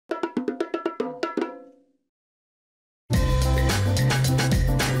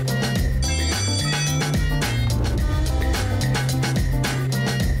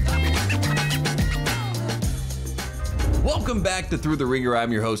Welcome back to Thru the Ringer.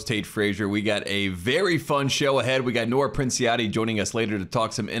 I'm your host, Tate Frazier. We got a very fun show ahead. We got Nora Princiotti joining us later to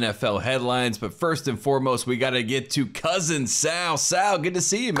talk some NFL headlines. But first and foremost, we got to get to Cousin Sal. Sal, good to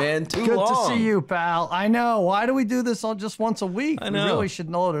see you, man. Too long. Good to see you, pal. I know. Why do we do this all just once a week? I know. We really should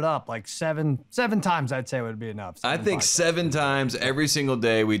load it up like seven times. I'd say would be enough. I think 7 times every single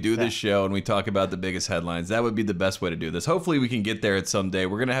day we do this show and we talk about the biggest headlines. That would be the best way to do this. Hopefully we can get there at some day.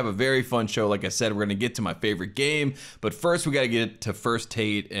 We're going to have a very fun show. Like I said, we're going to get to my favorite game. But first, we got to get to First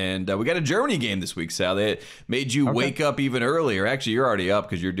Tate. And we got a Germany game this week, Sal. They made you wake up even earlier. Actually, you're already up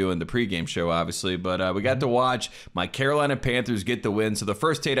because you're doing the pregame show, obviously. But we got to watch my Carolina Panthers get the win. So the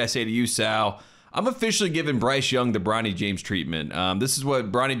first Tate I say to you, Sal, I'm officially giving Bryce Young the Bronny James treatment. This is what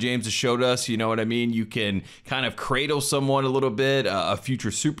Bronny James has showed us. You know what I mean? You can kind of cradle someone a little bit, a future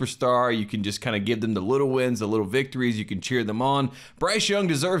superstar. You can just kind of give them the little wins, the little victories. You can cheer them on. Bryce Young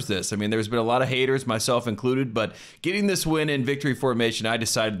deserves this. I mean, there's been a lot of haters, myself included, but getting this win in victory formation, I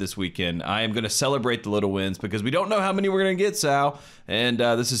decided this weekend I am going to celebrate the little wins because we don't know how many we're going to get, Sal. And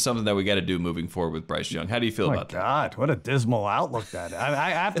this is something that we got to do moving forward with Bryce Young. How do you feel about that? Oh, my God, what a dismal outlook that. I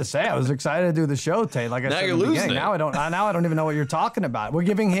have to say, I was excited to do the show, Tate. Like I said, you're losing it. Now I don't even know what you're talking about. We're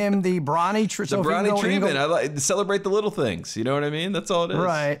giving him the Bronny treatment. The Bronny treatment. I like celebrate the little things. You know what I mean? That's all it is.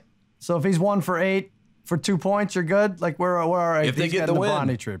 Right. So if he's 1 for 8 for 2 points, you're good. Like we're all right. If they get the win,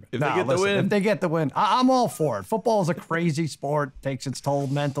 Bronny treatment. If they get the win, I'm all for it. Football is a crazy sport. Takes its toll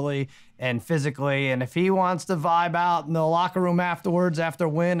mentally and physically. And if he wants to vibe out in the locker room afterwards after a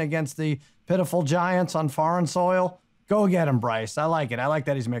win against the pitiful Giants on foreign soil, go get him, Bryce. I like it. I like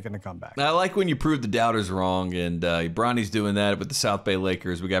that he's making the comeback. I like when you prove the doubters wrong, and Bronny's doing that with the South Bay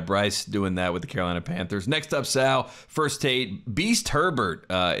Lakers. We got Bryce doing that with the Carolina Panthers. Next up, Sal, First Tate. Beast Herbert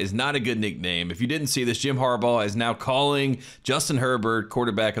is not a good nickname. If you didn't see this, Jim Harbaugh is now calling Justin Herbert,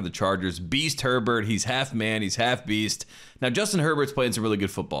 quarterback of the Chargers, Beast Herbert. He's half man, he's half beast. Now, Justin Herbert's playing some really good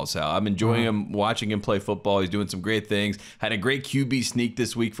football, Sal. I'm enjoying him, watching him play football. He's doing some great things. Had a great QB sneak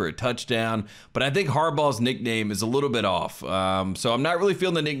this week for a touchdown. But I think Harbaugh's nickname is a little bit off. So I'm not really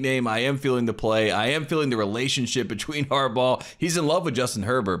feeling the nickname. I am feeling the play. I am feeling the relationship between Harbaugh. He's in love with Justin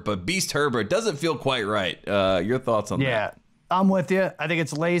Herbert, but Beast Herbert doesn't feel quite right. Your thoughts on that? Yeah. I'm with you. I think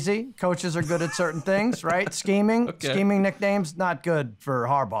it's lazy. Coaches are good at certain things, right? Scheming. Scheming nicknames, not good for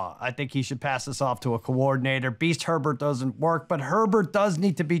Harbaugh. I think he should pass this off to a coordinator. Beast Herbert doesn't work, but Herbert does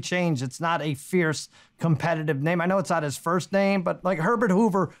need to be changed. It's not a fierce, competitive name. I know it's not his first name, but like Herbert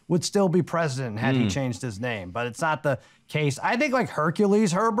Hoover would still be president had he changed his name, but it's not the case. I think like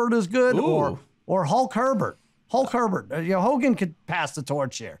Hercules Herbert is good or Hulk Herbert. Hulk Herbert. Hogan could pass the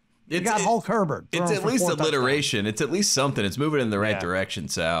torch here. You got Hulk Herbert. It's at least alliteration. It's at least something. It's moving in the right direction,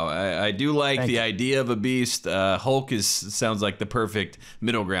 Sal. I do like the idea of a beast. Hulk sounds like the perfect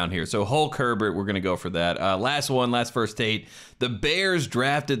middle ground here. So Hulk Herbert, we're going to go for that. Last First Tate. The Bears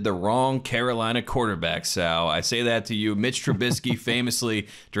drafted the wrong Carolina quarterback, Sal. I say that to you. Mitch Trubisky, famously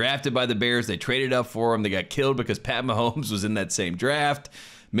drafted by the Bears. They traded up for him. They got killed because Pat Mahomes was in that same draft.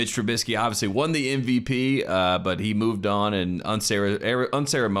 Mitch Trubisky obviously won the MVP, but he moved on and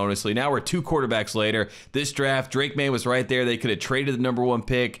unceremoniously. Now we're 2 quarterbacks later. This draft, Drake May was right there. They could have traded the #1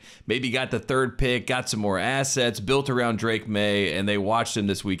 pick, maybe got the 3rd pick, got some more assets, built around Drake May, and they watched him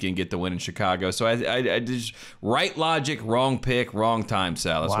this weekend get the win in Chicago. So I just right logic, wrong pick, wrong time,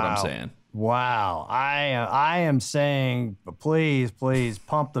 Sal. That's what I'm saying. Wow. I am saying, please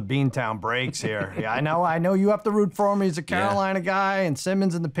pump the Beantown brakes here. Yeah, I know you have to root for him. He's a Carolina guy, and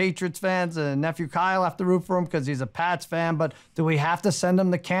Simmons and the Patriots fans and nephew Kyle have to root for him because he's a Pats fan. But do we have to send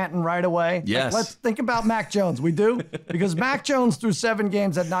him to Canton right away? Yes. Let's think about Mac Jones. We do? Because Mac Jones threw 7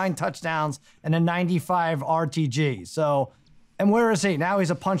 games at 9 touchdowns and a 95 RTG. So... And where is he? Now he's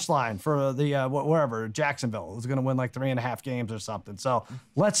a punchline for the, wherever, Jacksonville, who's going to win like 3.5 games or something. So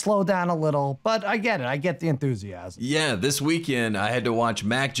let's slow down a little. But I get it. I get the enthusiasm. Yeah, this weekend I had to watch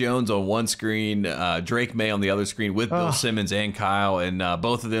Mac Jones on one screen, Drake May on the other screen with Bill Simmons and Kyle, and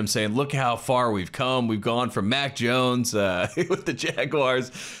both of them saying, look how far we've come. We've gone from Mac Jones with the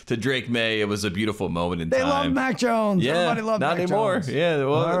Jaguars to Drake May. It was a beautiful moment in time. They love Mac Jones. Yeah, everybody loves not Mac anymore. Jones. Yeah,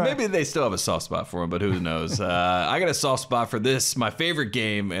 well, maybe they still have a soft spot for him, but who knows? I got a soft spot for this, my favorite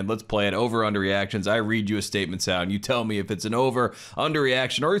game, and let's play it over-under reactions. I read you a statement, Sal, and you tell me if it's an over-under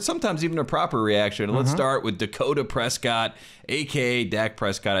reaction or sometimes even a proper reaction. And let's start with Dakota Prescott, a.k.a. Dak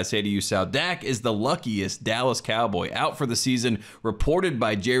Prescott. I say to you, Sal, Dak is the luckiest Dallas Cowboy out for the season, reported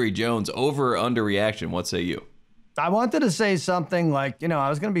by Jerry Jones. Over or under reaction? What say you? I wanted to say something like, I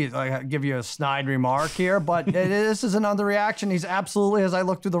was going to be like give you a snide remark here, but this is an underreaction. He's absolutely, as I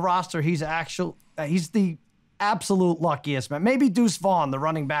look through the roster, he's the absolute luckiest man. Maybe Deuce Vaughn, the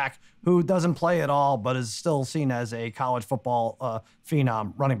running back who doesn't play at all, but is still seen as a college football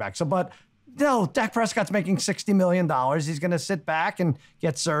phenom running back. But no, Dak Prescott's making $60 million. He's going to sit back and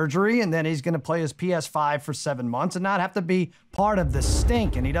get surgery, and then he's going to play his PS5 for 7 months and not have to be part of the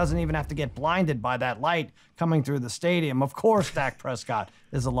stink, and he doesn't even have to get blinded by that light coming through the stadium. Of course, Dak Prescott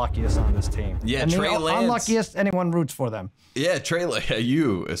is the luckiest on this team. Yeah, and Trey the Lance. Unluckiest, anyone roots for them. Yeah,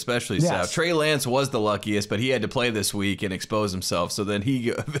 you especially, Sal. Yes. Trey Lance was the luckiest, but he had to play this week and expose himself, so then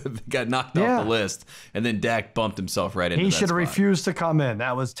he got knocked off the list, and then Dak bumped himself right into that He should have spot. refused to come in.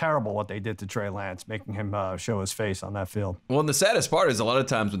 That was terrible what they did to Trey Lance, making him show his face on that field. Well, and the saddest part is a lot of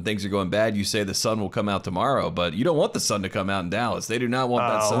times when things are going bad, you say the sun will come out tomorrow, but you don't want the sun to come out in Dallas. They do not want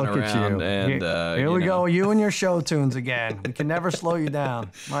that sun look at around. you. And Here we go, you and your show tunes again. We can never slow you down.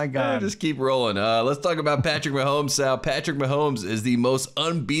 My God. Just keep rolling. Let's talk about Patrick Mahomes, Sal. Patrick Mahomes is the most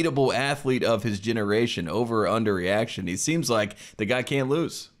unbeatable athlete of his generation. Over or under reaction. He seems like the guy can't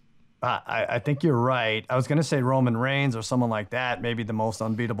lose. I think you're right. I was going to say Roman Reigns or someone like that, maybe the most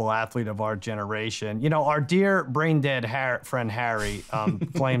unbeatable athlete of our generation. You know, our dear brain-dead friend Harry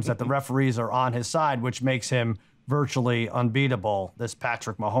claims that the referees are on his side, which makes him virtually unbeatable, this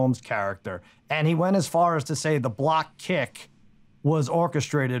Patrick Mahomes character. And he went as far as to say the block kick was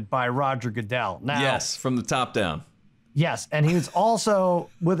orchestrated by Roger Goodell. Now, Yes, from the top down. Yes, and he was also,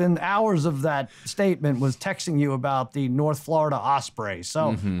 within hours of that statement, was texting you about the North Florida Ospreys.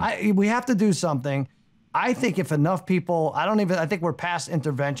 So we have to do something. I think if enough people, I think we're past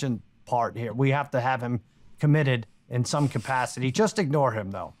intervention part here. We have to have him committed in some capacity. Just ignore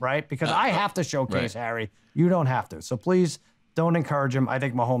him, though, right? Because I have to showcase Harry. You don't have to. So please don't encourage him. I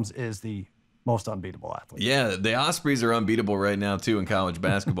think Mahomes is the most unbeatable athlete. Yeah, the Ospreys are unbeatable right now, too, in college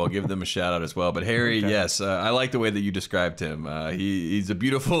basketball. Give them a shout-out as well. But Harry, yes, I like the way that you described him. He's a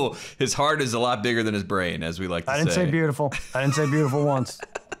beautiful – his heart is a lot bigger than his brain, as we like to say. I didn't say beautiful. I didn't say beautiful once.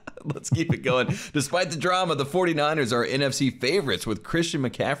 Let's keep it going. Despite the drama, the 49ers are NFC favorites with Christian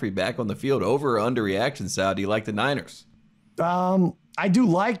McCaffrey back on the field. Over or under reaction, Sal? Do you like the Niners? I do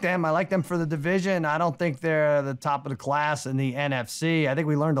like them. I like them for the division. I don't think they're the top of the class in the NFC. I think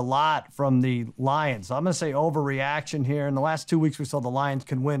we learned a lot from the Lions. So I'm going to say overreaction here. In the last 2 weeks, we saw the Lions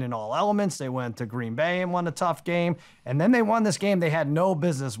can win in all elements. They went to Green Bay and won a tough game. And then they won this game they had no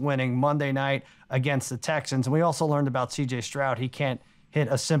business winning Monday night against the Texans. And we also learned about C.J. Stroud. He can't hit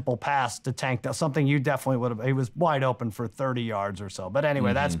a simple pass to Tank. That's something you definitely would have. He was wide open for 30 yards or so. But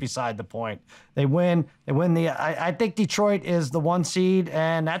anyway, that's beside the point. They win. They win the. I think Detroit is the 1 seed,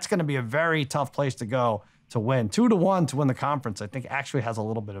 and that's going to be a very tough place to go to win. 2-1 to win the conference, I think, actually has a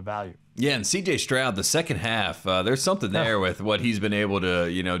little bit of value. Yeah, and C.J. Stroud, the second half, there's something there with what he's been able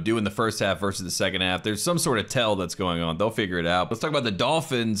to, do in the first half versus the second half. There's some sort of tell that's going on. They'll figure it out. Let's talk about the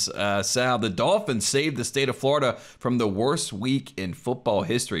Dolphins, Sal. The Dolphins saved the state of Florida from the worst week in football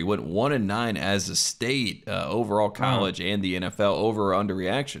history. Went 1-9 as a state, overall college and the NFL. Over or under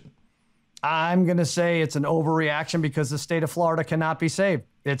reaction? I'm going to say it's an overreaction because the state of Florida cannot be saved.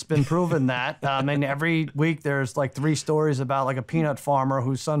 It's been proven that. And every week there's like 3 stories about like a peanut farmer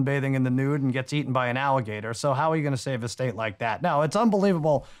who's sunbathing in the nude and gets eaten by an alligator. So how are you going to save a state like that? No, it's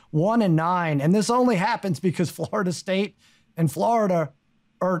unbelievable. 1-9. And this only happens because Florida State and Florida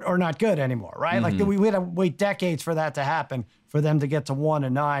are not good anymore, right? Like we had to wait decades for that to happen, for them to get to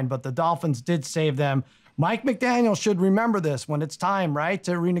 1-9. But the Dolphins did save them. Mike McDaniel should remember this when it's time, right,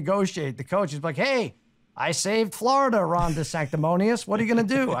 to renegotiate. The coach is like, hey, I saved Florida, Ron DeSanctimonious. What are you going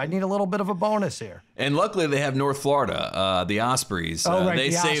to do? I need a little bit of a bonus here. And luckily they have North Florida, the Ospreys.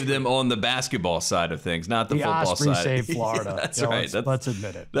 They saved them on the basketball side of things, not the football Ospreys side. saved Florida. Yeah, that's right. Let's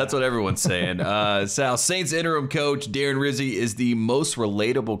admit it. That's what everyone's saying. Sal, Saints interim coach Darren Rizzi is the most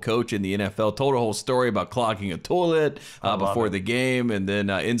relatable coach in the NFL. Told a whole story about clogging a toilet before the game, and then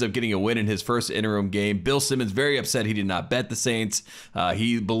ends up getting a win in his first interim game. Bill Simmons very upset he did not bet the Saints.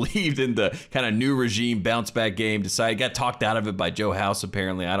 He believed in the kind of new regime bounce back game. Got talked out of it by Joe House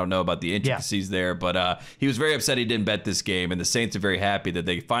apparently. I don't know about the intricacies there, but he was very upset he didn't bet this game, and the Saints are very happy that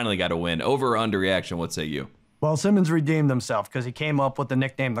they finally got a win. Over or under reaction? What say you? Well, Simmons redeemed himself because he came up with the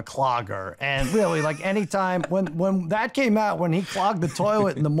nickname the Clogger. And really, like anytime when that came out, when he clogged the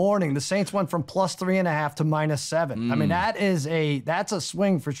toilet in the morning, the Saints went from +3.5 to -7. I mean, that's a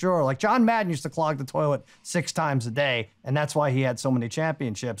swing for sure. Like John Madden used to clog the toilet 6 times a day, and that's why he had so many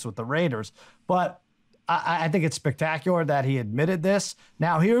championships with the Raiders. But I think it's spectacular that he admitted this.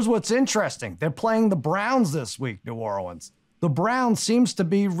 Now, here's what's interesting. They're playing the Browns this week, New Orleans. The Browns seems to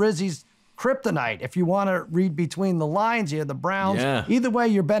be Rizzi's kryptonite. If you want to read between the lines here, the Browns, either way,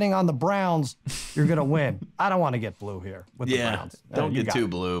 you're betting on the Browns, you're going to win. I don't want to get blue here with the Browns. Don't get too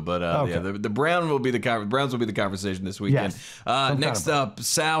blue, but the Browns will be the conversation this weekend. Yes. Next up,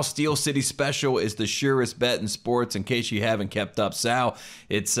 Sal, Steel City Special is the surest bet in sports. In case you haven't kept up, Sal,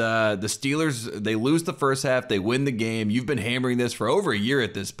 it's the Steelers. They lose the first half, they win the game. You've been hammering this for over a year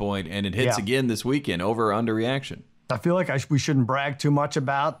at this point, and it hits again this weekend. Over or under reaction? I feel like we shouldn't brag too much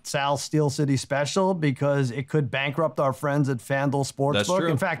about Sal's Steel City Special because it could bankrupt our friends at FanDuel Sportsbook. That's true.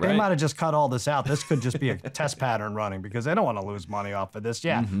 In fact, they might have just cut all this out. This could just be a test pattern running because they don't want to lose money off of this.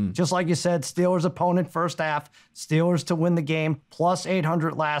 Yeah, just like you said, Steelers opponent first half, Steelers to win the game, plus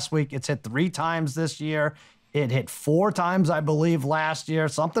 800 last week. It's hit 3 times this year. It hit 4 times, I believe, last year.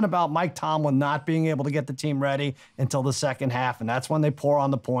 Something about Mike Tomlin not being able to get the team ready until the second half, and that's when they pour on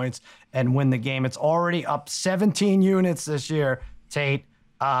the points and win the game. It's already up 17 units this year, Tate.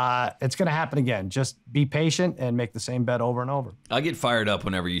 It's going to happen again. Just be patient and make the same bet over and over. I get fired up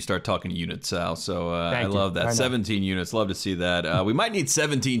whenever you start talking units, Sal. So I love that. 17 units. Love to see that. We might need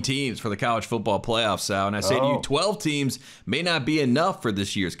 17 teams for the college football playoff, Sal. And I say to you, 12 teams may not be enough for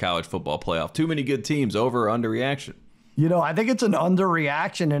this year's college football playoff. Too many good teams. Over or under reaction? You know, I think it's an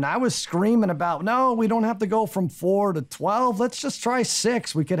underreaction, and I was screaming about, no, we don't have to go from 4 to 12. Let's just try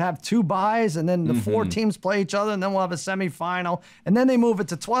 6. We could have 2 byes, and then the 4 teams play each other, and then we'll have a semifinal, and then they move it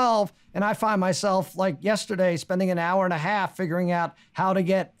to 12, and I find myself, like yesterday, spending an hour and a half figuring out how to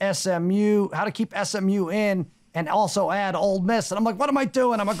get SMU, how to keep SMU in, and also add Ole Miss. And I'm like, what am I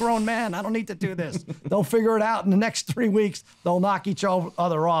doing? I'm a grown man. I don't need to do this. They'll figure it out in the next 3 weeks. They'll knock each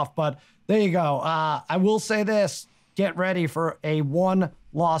other off, but there you go. I will say this. Get ready for a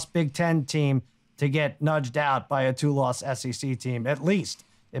 1-loss Big Ten team to get nudged out by a 2-loss SEC team, at least.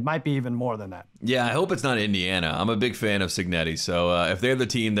 It might be even more than that. Yeah, I hope it's not Indiana. I'm a big fan of Signetti. So if they're the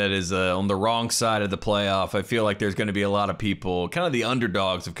team that is on the wrong side of the playoff, I feel like there's going to be a lot of people, kind of the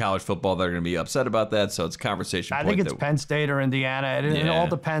underdogs of college football, that are going to be upset about that. So it's a conversation point. I think it's Penn State or Indiana. It all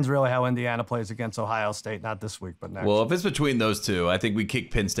depends really how Indiana plays against Ohio State. Not this week, but next. Well, if it's between those two, I think we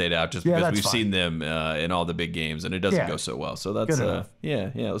kick Penn State out just because we've seen them in all the big games, and it doesn't go so well. So that's,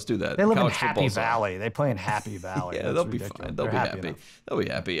 let's do that. They live in Happy Valley. They play in Happy Valley. Yeah, they'll be fine. They'll be happy. They'll be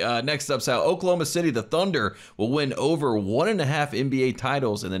happy. Next up, Sal, Oklahoma City, the Thunder will win over 1.5 NBA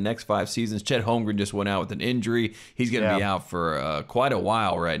titles in the next 5 seasons. Chet Holmgren just went out with an injury. He's going to be out for quite a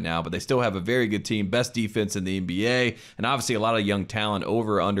while right now, but they still have a very good team, best defense in the NBA, and obviously a lot of young talent.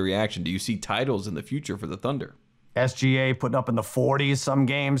 Over or under reaction? Do you see titles in the future for the Thunder? SGA putting up in the 40s some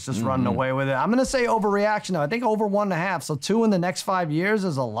games, just running away with it. I'm going to say overreaction, though. I think over 1.5. So 2 in the next 5 years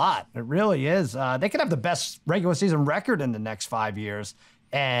is a lot. It really is. They could have the best regular season record in the next 5 years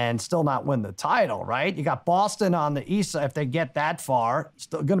and still not win the title, right? You got Boston on the east side. If they get that far,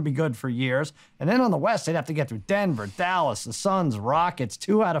 still going to be good for years. And then on the west, they'd have to get through Denver, Dallas, the Suns, Rockets,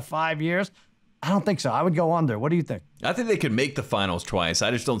 2 out of 5 years. I don't think so. I would go under. What do you think? I think they could make the finals twice.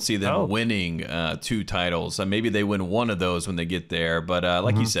 I just don't see them winning 2 titles. Maybe they win one of those when they get there. But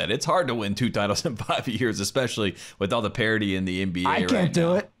like you said, it's hard to win 2 titles in 5 years, especially with all the parity in the NBA I can't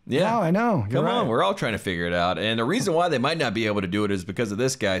do it. Yeah, no, I know. Come on, we're all trying to figure it out. And the reason why they might not be able to do it is because of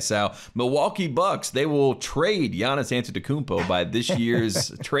this guy, Sal. Milwaukee Bucks, they will trade Giannis Antetokounmpo by this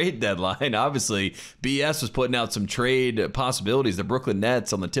year's trade deadline. Obviously, BS was putting out some trade possibilities. The Brooklyn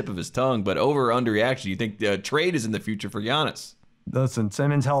Nets on the tip of his tongue. But over or under reaction, you think the trade is in the future for Giannis? Listen,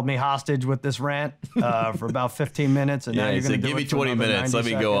 Simmons held me hostage with this rant for about 15 minutes, and now you're going to give me 20 minutes. Let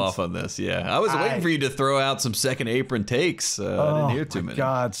me go off on this. Yeah, I was waiting for you to throw out some second apron takes. I didn't hear too many.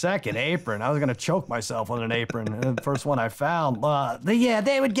 God, second apron. I was going to choke myself on an apron. The first one I found.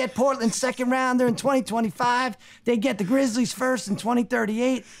 They would get Portland second rounder in 2025. They get the Grizzlies first in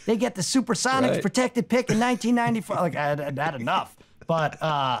 2038. They get the Supersonics protected pick in 1994. Like I had enough, but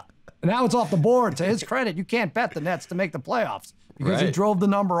now it's off the board. To his credit, you can't bet the Nets to make the playoffs. Because he drove the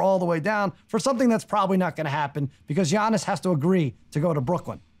number all the way down for something that's probably not going to happen because Giannis has to agree to go to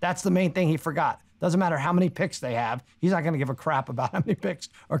Brooklyn. That's the main thing he forgot. Doesn't matter how many picks they have. He's not going to give a crap about how many picks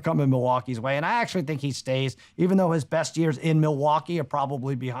are coming Milwaukee's way. And I actually think he stays, even though his best years in Milwaukee are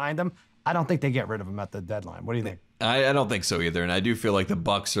probably behind him. I don't think they get rid of him at the deadline. What do you think? I don't think so either, and I do feel like the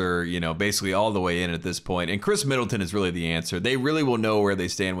Bucks are, basically all the way in at this point. And Chris Middleton is really the answer. They really will know where they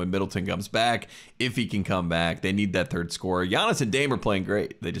stand when Middleton comes back, if he can come back. They need that third scorer. Giannis and Dame are playing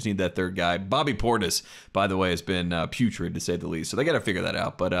great. They just need that third guy. Bobby Portis, by the way, has been putrid to say the least, so they got to figure that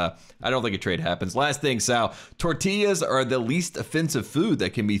out. But I don't think a trade happens. Last thing, Sal, tortillas are the least offensive food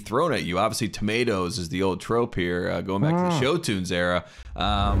that can be thrown at you. Obviously, tomatoes is the old trope here, going back to the Show Tunes era.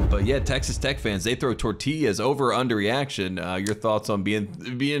 But yeah, Texas Tech fans, they throw tortillas over under underreaction. Your thoughts on being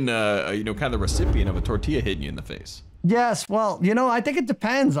kind of the recipient of a tortilla hitting you in the face? Yes, well, I think it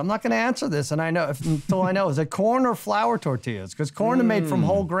depends. I'm not going to answer this, and until I know, is it corn or flour tortillas? Because corn is made from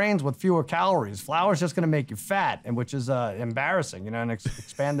whole grains with fewer calories. Flour is just going to make you fat, and which is embarrassing, and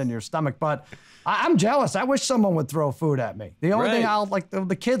expanding your stomach. But I'm jealous. I wish someone would throw food at me. The only thing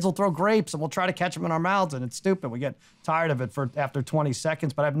the kids will throw grapes, and we'll try to catch them in our mouths, and it's stupid. We get tired of it after 20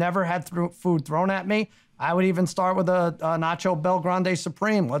 seconds. But I've never had food thrown at me. I would even start with a Nacho Bel Grande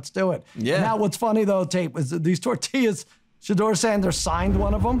Supreme. Let's do it. Yeah. And now what's funny, though, Tate, was these tortillas, Shedeur Sanders signed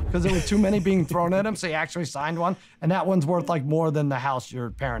one of them because there were too many being thrown at him, so he actually signed one. And that one's worth like more than the house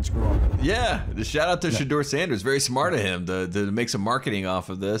your parents grew up in. Yeah, the shout out to Shedeur Sanders. Very smart of him to make some marketing off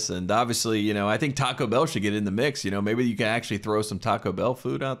of this. And obviously, I think Taco Bell should get in the mix. Maybe you can actually throw some Taco Bell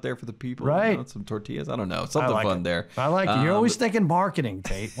food out there for the people. Right. Some tortillas. I don't know. Something fun there. I like it. You're always thinking marketing,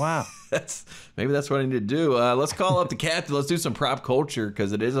 Tate. Wow. Maybe that's what I need to do. Let's call up the captain. Let's do some prop culture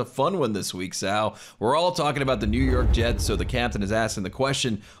because it is a fun one this week, Sal. We're all talking about the New York Jets, so the captain is asking the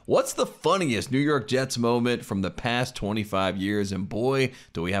question, what's the funniest New York Jets moment from the past 25 years? And boy,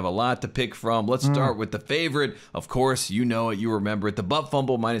 do we have a lot to pick from. Let's start with the favorite. Of course, you know it. You remember it. The butt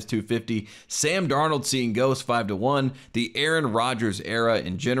fumble, minus 250. Sam Darnold seeing ghosts, 5-1. The Aaron Rodgers era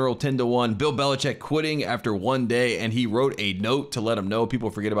in general, 10-1. Bill Belichick quitting after one day, and he wrote a note to let him know. People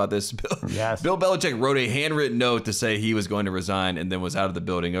forget about this. Bill Belichick wrote a handwritten note to say he was going to resign and then was out of the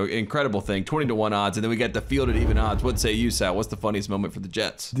building. An incredible thing. 20-1 odds. And then we got the field at even odds. What say you, Sal? What's the funniest moment for the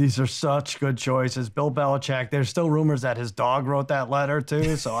Jets? These are such good choices. Bill Belichick. There's still rumors that his dog wrote that letter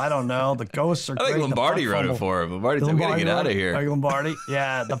too, so I don't know. The ghosts are I think great. Lombardi wrote it for him. Lombardi said, we got to get out of here. Lombardi?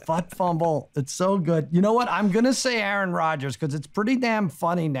 Yeah, the butt fumble. It's so good. You know what? I'm going to say Aaron Rodgers because it's pretty damn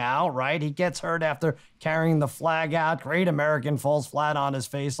funny now, right? He gets hurt after carrying the flag out. Great American, falls flat on his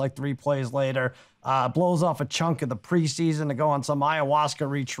face like 3 plays later. Blows off a chunk of the preseason to go on some ayahuasca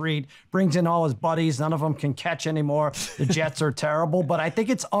retreat, brings in all his buddies. None of them can catch anymore. The Jets are terrible, but I think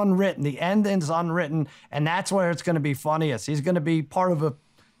it's unwritten. The end is unwritten, and that's where it's going to be funniest. He's going to be part of a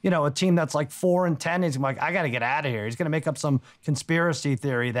team that's like 4-10. He's like, I got to get out of here. He's going to make up some conspiracy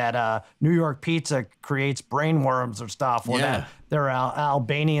theory that New York pizza creates brainworms or stuff, or that there are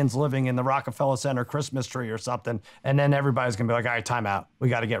Albanians living in the Rockefeller Center Christmas tree or something. And then everybody's going to be like, all right, time out. We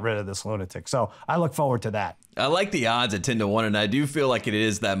got to get rid of this lunatic. So I look forward to that. I like the odds at 10-1, and I do feel like it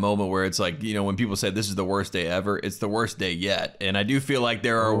is that moment where it's like, when people say this is the worst day ever, it's the worst day yet. And I do feel like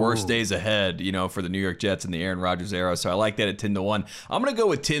there are worse days ahead, for the New York Jets in the Aaron Rodgers era. So I like that at 10-1. I'm going to go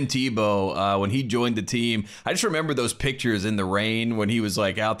with Tim Tebow when he joined the team. I just remember those pictures in the rain when he was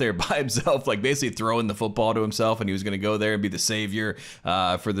like out there by himself, like basically throwing the football to himself, and he was going to go there and be the savior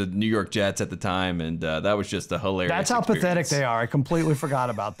for the New York Jets at the time. And that was just a hilarious That's how experience. Pathetic they are. I completely forgot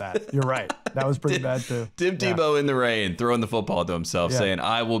about that. You're right. That was pretty bad too. Tim Tebow in the rain, throwing the football to himself, saying,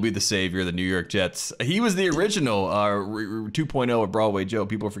 I will be the savior of the New York Jets. He was the original 2.0 of Broadway Joe.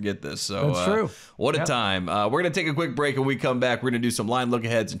 People forget this. So that's true. What a time. We're going to take a quick break, and when we come back, we're going to do some line look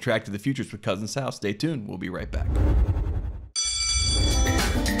aheads and track to the futures with Cousin Sal. Stay tuned. We'll be right back.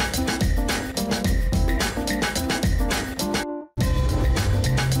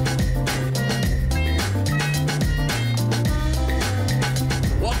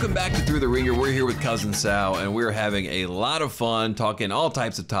 Welcome back to Thru the Ringer. We're here with Cousin Sal, and we're having a lot of fun talking all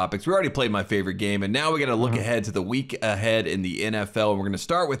types of topics. We already played my favorite game, and now we got to look ahead to the week ahead in the NFL. We're going to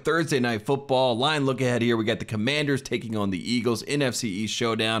start with Thursday Night Football. Line look ahead here. We got the Commanders taking on the Eagles. NFC East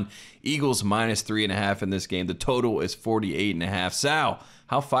showdown. Eagles minus 3.5 in this game. The total is 48.5. Sal,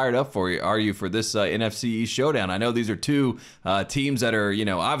 how fired up are you for this NFC East showdown? I know these are two teams that are,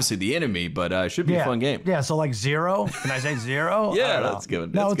 obviously the enemy, but it should be a fun game. Yeah, so like 0? Can I say 0? Yeah, that's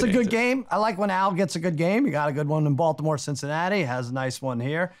good. No, it's a good answer. game. I like when Al gets a good game. He got a good one in Baltimore, Cincinnati. Has a nice one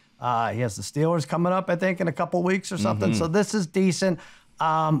here. He has the Steelers coming up, I think, in a couple weeks or something. So this is decent.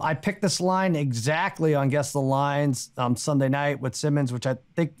 I picked this line exactly on Guess the Lines Sunday night with Simmons, which I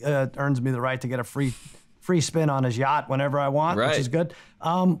think earns me the right to get a free spin on his yacht whenever I want, which is good.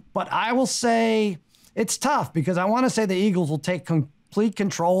 But I will say it's tough because I want to say the Eagles will take complete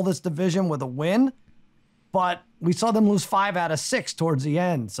control of this division with a win, but we saw them lose 5 out of 6 towards the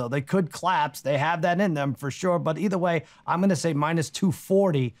end, so they could collapse. They have that in them for sure, but either way, I'm going to say minus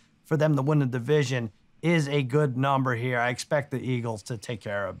 240 for them to win the division. is a good number here. I expect the Eagles to take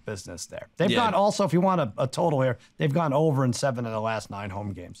care of business there. They've gone also, if you want a total here, they've gone over in 7 of the last 9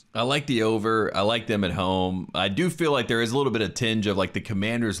 home games. I like the over. I like them at home. I do feel like there is a little bit of tinge of like the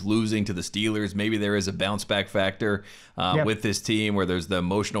Commanders losing to the Steelers. Maybe there is a bounce back factor with this team where there's the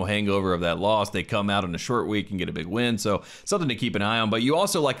emotional hangover of that loss. They come out on a short week and get a big win. So something to keep an eye on. But you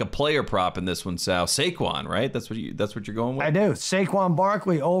also like a player prop in this one, Sal. Saquon, right? That's what you're going with? I do. Saquon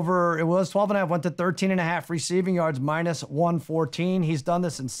Barkley over, it was 12.5, went to 13.5 receiving yards, minus 114. He's done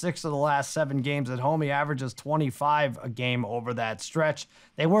this in 6 of the last 7 games at home. He averages 25 a game over that stretch.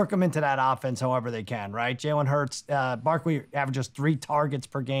 They work him into that offense however they can, right? Jalen Hurts, Barkley averages 3 targets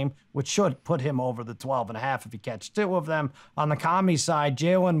per game, which should put him over the 12.5 if he catches 2 of them. On the commie side,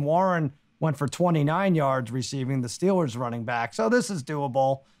 Jalen Warren went for 29 yards receiving, the Steelers running back. So this is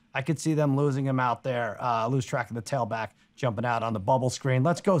doable. I could see them losing him out there, lose track of the tailback jumping out on the bubble screen.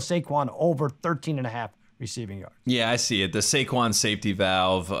 Let's go Saquon over 13.5 receiving yards. Yeah, I see it. The Saquon safety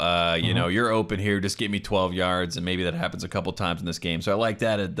valve, you know, you're open here. Just give me 12 yards, and maybe that happens a couple times in this game. So I like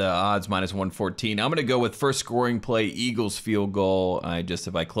that at the odds, minus 114. I'm going to go with first scoring play, Eagles field goal.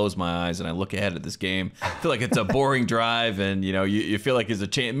 If I close my eyes and I look ahead at this game, I feel like it's a boring drive, and, you know, you feel like there's a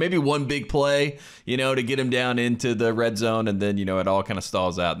chance, maybe one big play, you know, to get him down into the red zone, and then, you know, it all kind of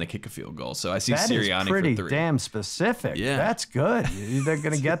stalls out and they kick a field goal. So I see Sirianni for 3. That is pretty damn specific. Yeah. That's good. They're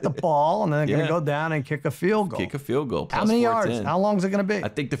going to get the ball, and then they're going to go down and kick a field goal. Kick a field goal. How many yards? How long is it going to be? I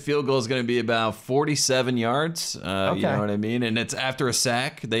think the field goal is going to be about 47 yards. You know what I mean? And it's after a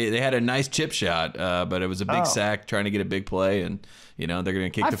sack. They had a nice chip shot, but it was a big sack trying to get a big play, and you know they're going to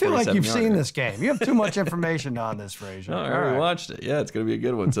kick the 47 I feel like you've yarder. seen this game. You have too much information on this, Frazier. Oh, I already watched it. Yeah, it's going to be a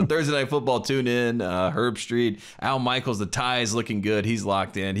good one. So Thursday Night Football, tune in. Herb Street, Al Michaels, the tie is looking good. He's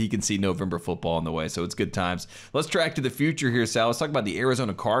locked in. He can see November football on the way, so it's good times. Let's track to the future here, Sal. Let's talk about the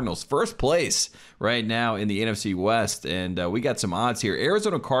Arizona Cardinals. First place right now in the NFC West, and we got some odds here.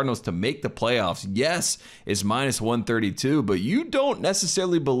 Arizona Cardinals to make the playoffs, yes, is minus 132, but you don't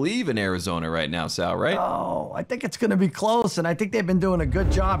necessarily believe in Arizona right now, Sal, right? Oh, I think it's going to be close, and I think they've been doing a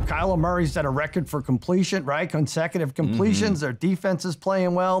good job. Kyler Murray's set a record for completion, right? Consecutive completions. Their defense is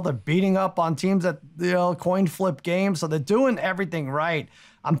playing well. They're beating up on teams at coin flip games, so they're doing everything right.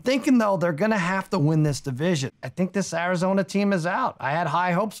 I'm thinking, though, they're going to have to win this division. I think this Arizona team is out. I had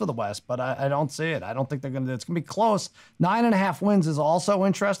high hopes for the West, but I don't see it. I don't think they're going to do it. It's going to be close. 9.5 wins is also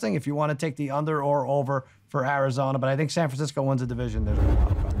interesting if you want to take the under or over for Arizona, but I think San Francisco wins the division. There's no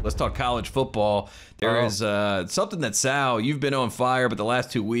outcome. Let's talk college football. There is something that, Sal, you've been on fire, but the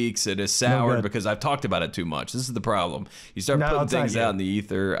last 2 weeks it has soured because I've talked about it too much. This is the problem. You start putting things out in the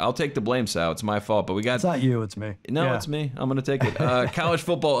ether. I'll take the blame, Sal. It's my fault, but we got... It's not you, it's me. No, it's me. I'm going to take it. College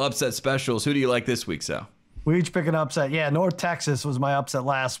football upset specials. Who do you like this week, Sal? We each pick an upset. Yeah, North Texas was my upset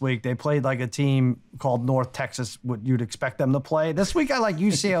last week. They played like a team called North Texas, what you'd expect them to play. This week I like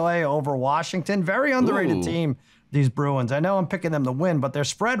UCLA over Washington. Very underrated team, these Bruins. I know I'm picking them to win, but their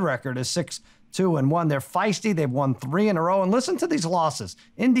spread record is 6-2-1. They're feisty. They've won 3 in a row. And listen to these losses.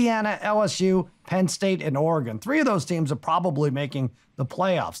 Indiana, LSU, Penn State, and Oregon. 3 of those teams are probably making the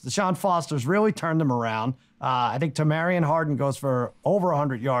playoffs. Deshaun Foster's really turned them around. I think Tamarian Harden goes for over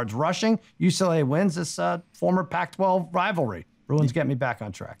 100 yards rushing. UCLA wins this former Pac-12 rivalry. Bruins get me back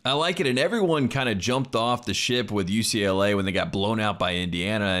on track. I like it, and everyone kind of jumped off the ship with UCLA when they got blown out by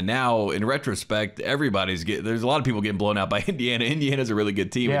Indiana, and now, in retrospect, there's a lot of people getting blown out by Indiana. Indiana's a really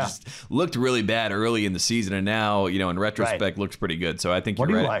good team. It just looked really bad early in the season, and now, you know, in retrospect, looks pretty good. So I think you're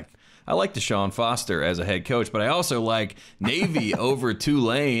right. What do you like? I like Deshaun Foster as a head coach, but I also like Navy over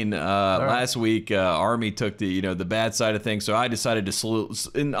Tulane. Last week, Army took the bad side of things, so I decided to salute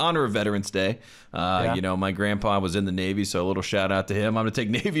in honor of Veterans Day. You know, my grandpa was in the Navy, so a little shout out to him. I'm going to take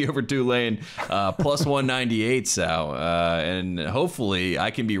Navy over Tulane, plus 198, Sal, and hopefully I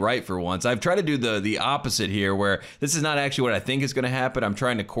can be right for once. I've tried to do the opposite here, where this is not actually what I think is going to happen. I'm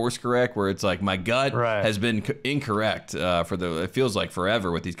trying to course correct, where it's like my gut has been incorrect it feels like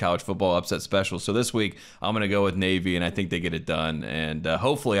forever with these college football upset specials. So this week I'm going to go with Navy, and I think they get it done, and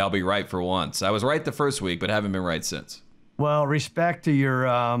hopefully I'll be right for once. I was right the first week, but haven't been right since. Well, respect to your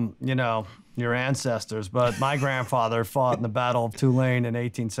your ancestors, but my grandfather fought in the Battle of Tulane in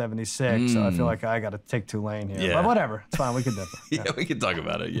 1876, so I feel like I got to take Tulane here. Yeah. But whatever, it's fine. We can differ. Yeah, we can talk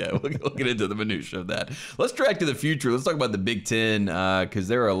about it. Yeah, we'll get into the minutia of that. Let's track to the future. Let's talk about the Big Ten, because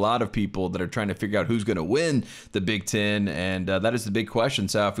there are a lot of people that are trying to figure out who's going to win the Big Ten, and that is the big question.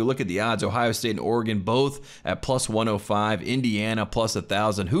 So if you look at the odds, Ohio State and Oregon both at plus 105, Indiana plus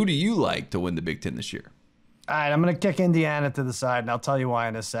 1,000. Who do you like to win the Big Ten this year? All right, I'm going to kick Indiana to the side, and I'll tell you why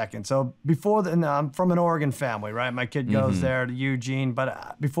in a second. So I'm from an Oregon family, right? My kid goes there to Eugene.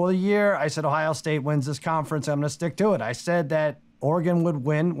 But before the year, I said Ohio State wins this conference. I'm going to stick to it. I said that Oregon would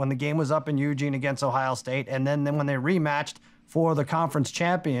win when the game was up in Eugene against Ohio State. And then when they rematched for the conference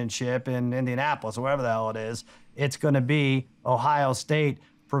championship in Indianapolis, or wherever the hell it is, it's going to be Ohio State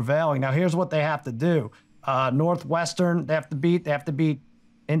prevailing. Now, here's what they have to do. Northwestern, they have to beat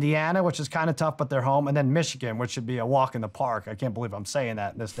Indiana, which is kind of tough, but they're home, and then Michigan, which should be a walk in the park. I can't believe I'm saying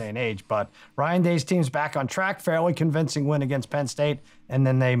that in this day and age, but Ryan Day's team's back on track, fairly convincing win against Penn State, and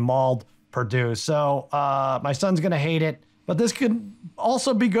then they mauled Purdue. So my son's going to hate it, but this could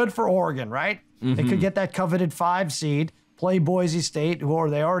also be good for Oregon, right? They could get that coveted 5 seed, play Boise State, who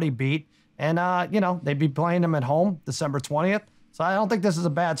they already beat, and, they'd be playing them at home December 20th. So I don't think this is a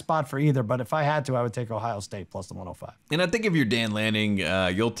bad spot for either, but if I had to, I would take Ohio State plus the 105. And I think if you're Dan Lanning,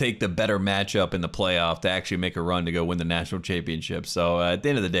 you'll take the better matchup in the playoff to actually make a run to go win the national championship. So at the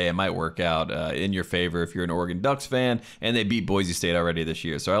end of the day, it might work out in your favor if you're an Oregon Ducks fan, and they beat Boise State already this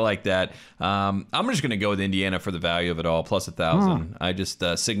year. So I like that. I'm just going to go with Indiana for the value of it all, plus 1,000. I just,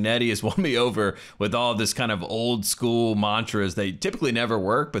 Signetti has won me over with all this kind of old school mantras. They typically never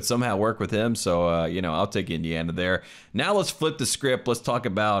work, but somehow work with him. So, I'll take Indiana there. Now let's flip the script. Let's talk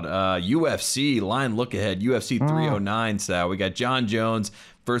about UFC line look ahead. UFC 309 style. We got John Jones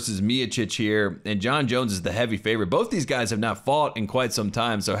versus Miocic here, and John Jones is the heavy favorite. Both these guys have not fought in quite some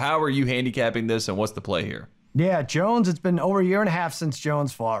time. So how are you handicapping this, and what's the play here? Yeah, Jones, it's been over a year and a half since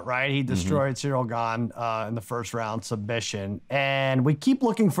Jones fought, right? He destroyed Cyril Gane in the first round submission. And we keep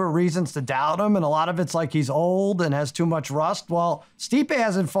looking for reasons to doubt him, and a lot of it's like he's old and has too much rust. Well, Stipe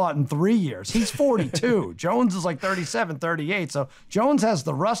hasn't fought in 3 years. He's 42. Jones is like 37, 38. So Jones has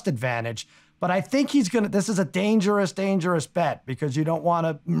the rust advantage. But I think this is a dangerous, dangerous bet because you don't want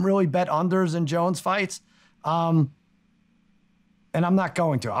to really bet unders in Jones fights. And I'm not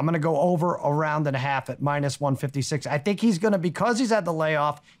going to. I'm going to go over a round and a half at minus 156. I think he's going to, because he's had the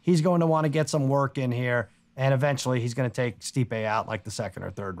layoff, he's going to want to get some work in here. And eventually he's going to take Stipe out like the second or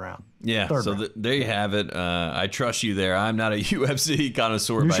third round. Yeah, there you have it. I trust you there. I'm not a UFC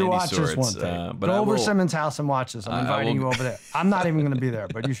connoisseur by any sorts. You should watch this one thing. Go over Simmons' house and watch this. I'm inviting you over there. I'm not even going to be there,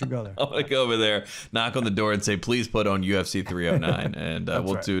 but you should go there. I'm going to go over there, knock on the door, and say, please put on UFC 309, and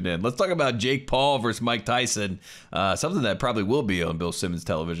we'll tune in. Let's talk about Jake Paul versus Mike Tyson, something that probably will be on Bill Simmons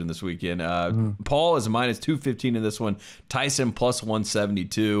television this weekend. Paul is minus 215 in this one. Tyson plus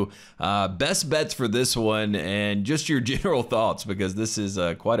 172. Best bets for this one, and just your general thoughts, because this is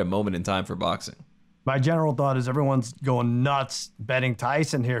quite a moment in time for boxing. My general thought is everyone's going nuts betting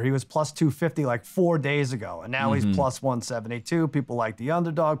Tyson here. He was plus 250 like 4 days ago, and now he's plus 172. People like the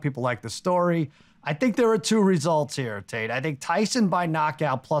underdog. People like the story. I think there are 2 results here, Tate. I think Tyson by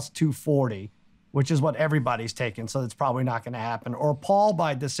knockout plus 240, which is what everybody's taking, so it's probably not going to happen. Or Paul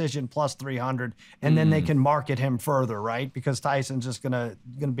by decision plus 300, and then they can market him further, right? Because Tyson's just gonna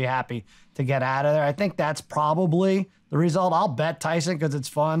be happy to get out of there. I think that's probably the result. I'll bet Tyson because it's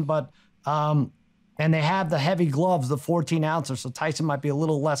fun, but and they have the heavy gloves, the 14 ouncer, so Tyson might be a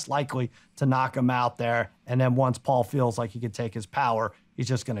little less likely to knock him out there. And then once Paul feels like he can take his power, he's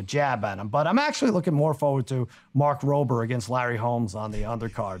just going to jab at him. But I'm actually looking more forward to Mark Rober against Larry Holmes on the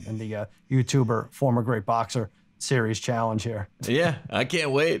undercard in the YouTuber, former great boxer series challenge here. Yeah, I can't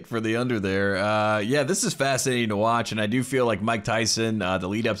wait for the under there. Yeah, this is fascinating to watch, and I do feel like Mike Tyson, the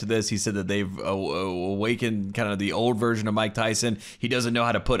lead up to this, he said that they've awakened kind of the old version of Mike Tyson. He doesn't know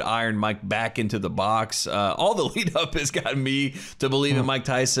how to put Iron Mike back into the box. All the lead up has gotten me to believe in Mike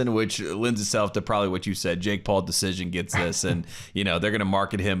Tyson, which lends itself to probably what you said. Jake Paul decision gets this, and they're going to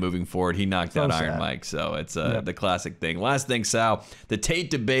market him moving forward. He knocked out Iron Mike, so it's the classic thing. Last thing, Sal, the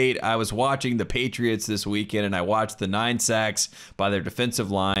Tate debate. I was watching the Patriots this weekend, and I watched the 9 sacks by their defensive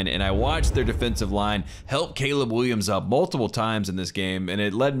line, and I watched their defensive line help Caleb Williams up multiple times in this game, and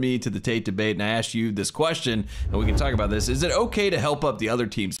it led me to the Tate debate, and I asked you this question, and we can talk about this. Is it okay to help up the other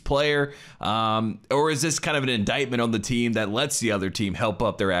team's player, or is this kind of an indictment on the team that lets the other team help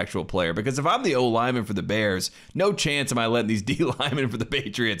up their actual player? Because if I'm the O lineman for the Bears, no chance am I letting these D linemen for the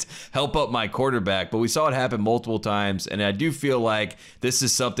Patriots help up my quarterback, but we saw it happen multiple times, and I do feel like this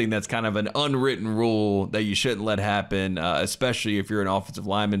is something that's kind of an unwritten rule that you shouldn't let happen, especially if you're an offensive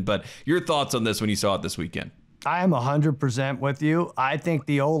lineman. But your thoughts on this when you saw it this weekend? I am 100% with you. I think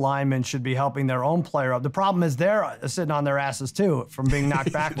the O-linemen should be helping their own player up. The problem is they're sitting on their asses too from being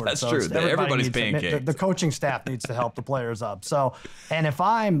knocked backwards. That's true. Everybody's pancaked. The coaching staff needs to help the players up. So, and if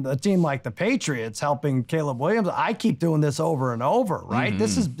I'm a team like the Patriots helping Caleb Williams, I keep doing this over and over, right?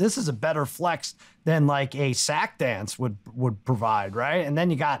 Mm-hmm. This is a better flex than like a sack dance would provide, right? And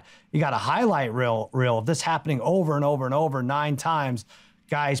then you got a highlight reel of this happening over and over and over 9 times.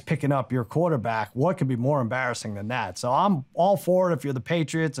 Guys picking up your quarterback. What could be more embarrassing than that? So I'm all for it if you're the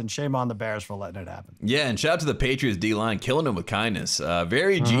Patriots, and shame on the Bears for letting it happen. Yeah, and shout out to the Patriots D-line, killing them with kindness.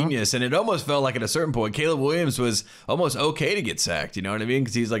 Very genius, and it almost felt like at a certain point, Caleb Williams was almost okay to get sacked, you know what I mean?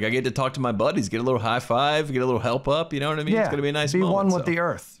 Because he's like, I get to talk to my buddies, get a little high five, get a little help up, you know what I mean? Yeah, it's going to be a nice be moment. One with the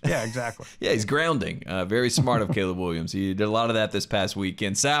earth. Yeah, exactly. Yeah, he's grounding. Very smart of Caleb Williams. He did a lot of that this past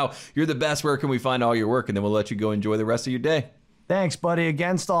weekend. Sal, you're the best. Where can we find all your work? And then we'll let you go enjoy the rest of your day. Thanks, buddy.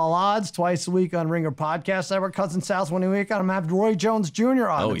 Against All Odds, twice a week on Ringer Podcast Network. Cousin Sal's winning week. I'm going to have Roy Jones Jr.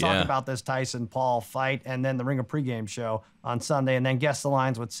 on to talk about this Tyson-Paul fight, and then the Ringer pregame show on Sunday, and then Guess the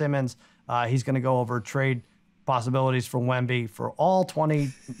Lines with Simmons. He's going to go over trade possibilities for Wemby for all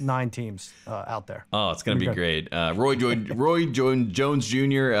 29 teams out there. Oh, it's going to be great. Roy Jones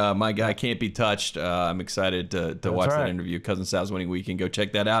Jr., my guy, can't be touched. I'm excited to watch that interview. Cousin Sal's winning weekend. Go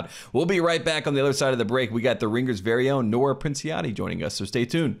check that out. We'll be right back on the other side of the break. We got the Ringer's very own Nora Princiotti joining us, so stay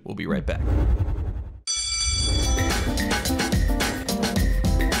tuned. We'll be right back.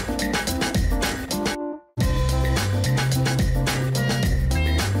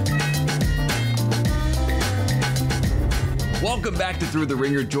 Welcome back to Thru the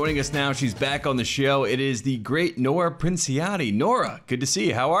Ringer. Joining us now, she's back on the show. It is the great Nora Princiotti. Nora, good to see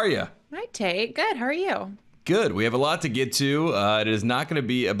you. How are you? Hi, Tate. Good. How are you? Good. We have a lot to get to. It is not going to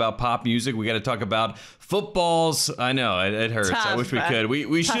be about pop music. We got to talk about footballs. I know it hurts. Tough, I wish we could.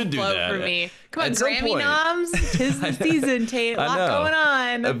 We should do that for me. Come on, Grammy noms. 'Tis the season, Tate. A lot going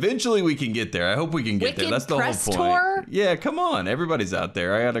on. Eventually we can get there. I hope we can get there. That's the whole point. Tour? Yeah, come on. Everybody's out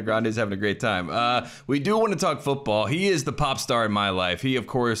there. Ariana Grande's having a great time. We do want to talk football. He is the pop star in my life. He, of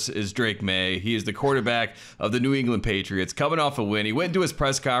course, is Drake May. He is the quarterback of the New England Patriots, coming off a win. He went to his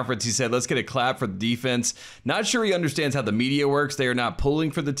press conference. He said, let's get a clap for the defense. Not sure he understands how the media works. They are not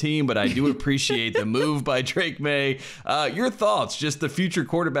pulling for the team, but I do appreciate the move by Drake May. Your thoughts, just the future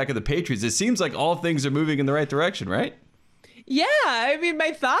quarterback of the Patriots. It seems like all things are moving in the right direction, right? Yeah, I mean, my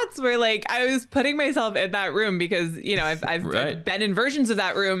thoughts were like, I was putting myself in that room because, you know, I've been in versions of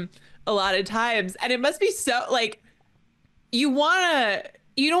that room a lot of times, and it must be so, like, you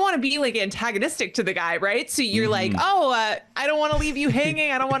don't want to be like antagonistic to the guy, right? So you're like, I don't want to leave you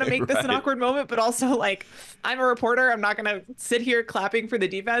hanging. I don't want to make this an awkward moment, but also like, I'm a reporter. I'm not going to sit here clapping for the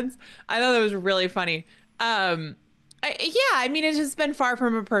defense. I thought that was really funny. I mean, it has been far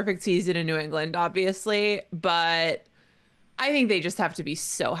from a perfect season in New England, obviously, but I think they just have to be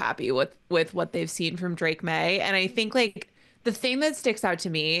so happy with what they've seen from Drake May. And I think like the thing that sticks out to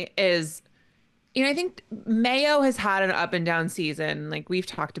me is, you know, I think Mayo has had an up and down season. Like we've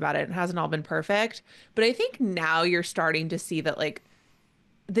talked about it. It hasn't all been perfect, but I think now you're starting to see that like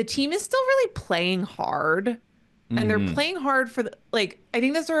the team is still really playing hard. And they're playing hard for I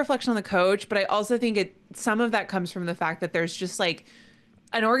think that's a reflection on the coach, but I also think some of that comes from the fact that there's just like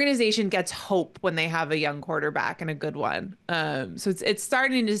an organization gets hope when they have a young quarterback and a good one. So it's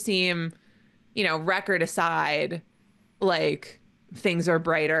starting to seem, you know, record aside, like things are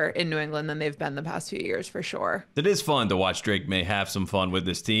brighter in New England than they've been the past few years for sure. It is fun to watch Drake May have some fun with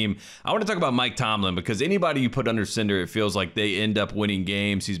this team. I want to talk about Mike Tomlin because anybody you put under center, it feels like they end up winning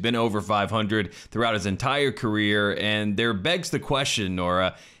games. He's been over 500 throughout his entire career, and there begs the question,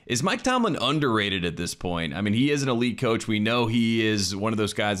 Nora, is Mike Tomlin underrated at this point? I mean, he is an elite coach. We know he is one of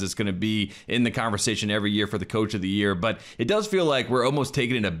those guys that's going to be in the conversation every year for the coach of the year, but it does feel like we're almost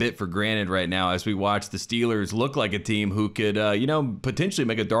taking it a bit for granted right now as we watch the Steelers look like a team who could, potentially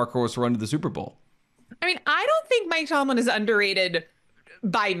make a dark horse run to the Super Bowl. I mean, I don't think Mike Tomlin is underrated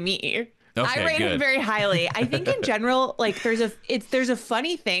by me. Okay, I rate him very highly. I think in general, like there's a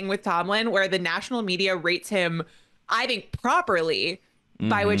funny thing with Tomlin where the national media rates him, I think, properly,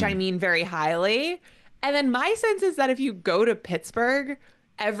 by which I mean very highly. And then my sense is that if you go to Pittsburgh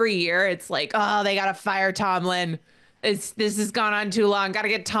every year, it's like, oh, they got to fire Tomlin. This has gone on too long. Got to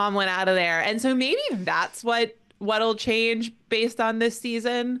get Tomlin out of there. And so maybe that's what'll change based on this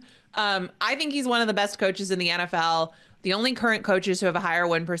season. I think he's one of the best coaches in the NFL. The only current coaches who have a higher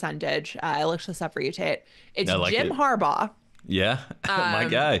win percentage. I looked this up for you, Tate. It's Jim Harbaugh. Yeah, my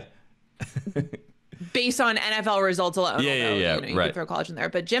guy. Based on NFL results alone. Yeah. You could throw college in there.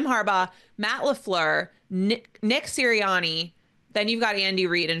 But Jim Harbaugh, Matt LaFleur, Nick Sirianni, then you've got Andy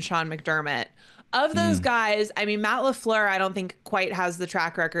Reid and Sean McDermott. Of those guys, I mean, Matt LaFleur, I don't think quite has the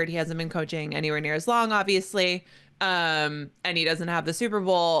track record. He hasn't been coaching anywhere near as long, obviously. And he doesn't have the Super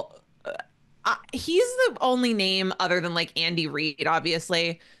Bowl. He's the only name other than like Andy Reid,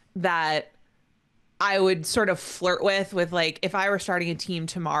 obviously, that I would sort of flirt with like, if I were starting a team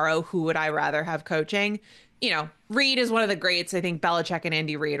tomorrow, who would I rather have coaching? You know, Reid is one of the greats. I think Belichick and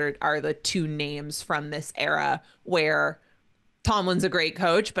Andy Reid are the two names from this era where Tomlin's a great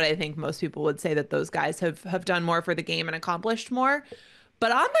coach, but I think most people would say that those guys have done more for the game and accomplished more.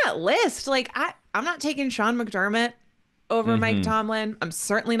 But on that list, like I'm not taking Sean McDermott over Mike Tomlin. I'm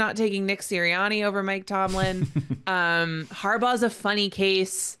certainly not taking Nick Sirianni over Mike Tomlin. Harbaugh's a funny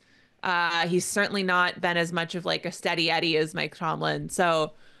case. He's certainly not been as much of like a steady Eddie as Mike Tomlin.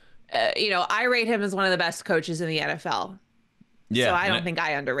 So, I rate him as one of the best coaches in the NFL. Yeah. So I don't think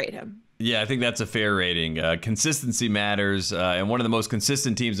I underrate him. Yeah, I think that's a fair rating. Consistency matters, and one of the most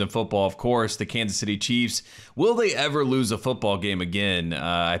consistent teams in football, of course, the Kansas City Chiefs. Will they ever lose a football game again?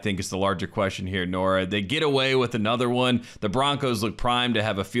 I think is the larger question here, Nora. They get away with another one. The Broncos look primed to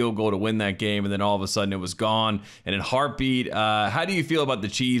have a field goal to win that game, and then all of a sudden it was gone in a heartbeat. How do you feel about the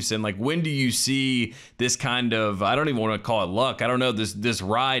Chiefs, and like when do you see this kind of, I don't even want to call it luck, I don't know, this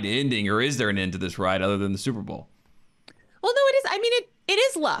ride ending, or is there an end to this ride other than the Super Bowl? Well, no, it is. I mean, it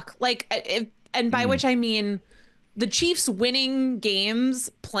is luck. Like, and by which I mean the Chiefs winning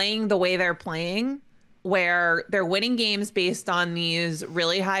games, playing the way they're playing, where they're winning games based on these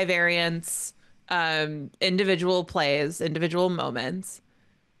really high variance individual plays, individual moments,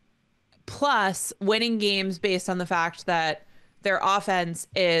 plus winning games based on the fact that their offense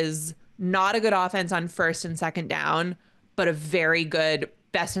is not a good offense on first and second down, but a very good,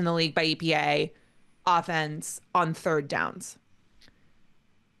 best in the league by EPA offense on third downs.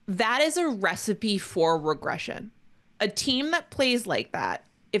 That is a recipe for regression. A team that plays like that,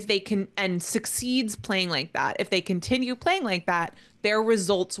 if they can, and succeeds playing like that, if they continue playing like that, their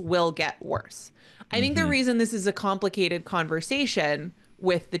results will get worse. I think the reason this is a complicated conversation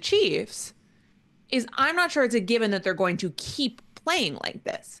with the Chiefs is I'm not sure it's a given that they're going to keep playing like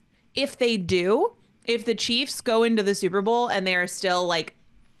this. If they do, if the Chiefs go into the Super Bowl and they are still like,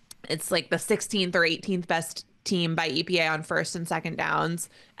 it's like the 16th or 18th best team by EPA on first and second downs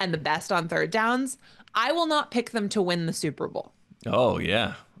and the best on third downs, I will not pick them to win the Super Bowl. Oh,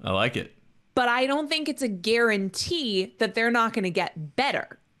 yeah. I like it. But I don't think it's a guarantee that they're not going to get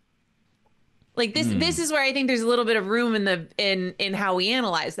better. Like this is where I think there's a little bit of room in how we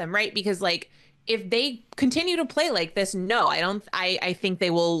analyze them, right? Because like if they continue to play like this, no, I think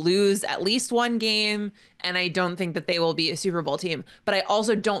they will lose at least one game, and I don't think that they will be a Super Bowl team. But I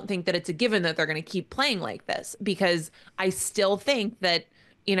also don't think that it's a given that they're going to keep playing like this, because I still think that,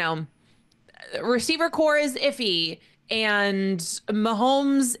 receiver core is iffy, and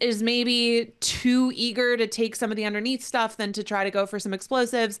Mahomes is maybe too eager to take some of the underneath stuff than to try to go for some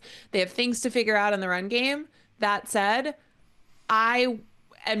explosives. They have things to figure out in the run game. That said, I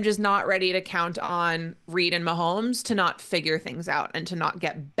am just not ready to count on Reid and Mahomes to not figure things out and to not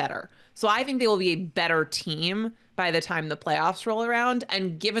get better. So I think they will be a better team by the time the playoffs roll around.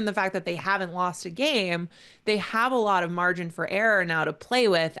 And given the fact that they haven't lost a game, they have a lot of margin for error now to play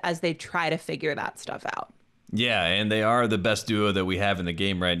with as they try to figure that stuff out. Yeah, and they are the best duo that we have in the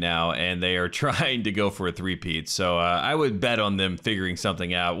game right now, and they are trying to go for a three-peat. So I would bet on them figuring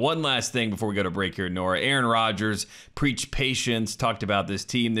something out. One last thing before we go to break here, Nora. Aaron Rodgers preached patience, talked about this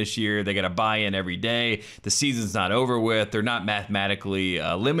team this year. They got to buy in every day. The season's not over with. They're not mathematically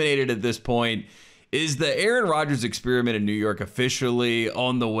eliminated at this point. Is the Aaron Rodgers experiment in New York officially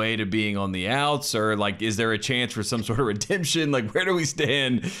on the way to being on the outs, or like is there a chance for some sort of redemption? Like where do we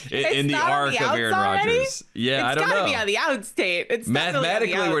stand in the arc of Aaron Rodgers? Yeah, I don't know. It's got to be on the outs, Tate. It's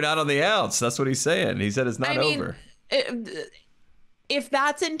mathematically we're not on the outs. That's what he's saying. He said it's not over. If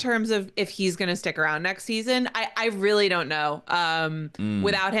that's in terms of if he's going to stick around next season, I really don't know.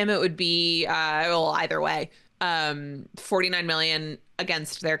 Without him, it would be either way. 49 million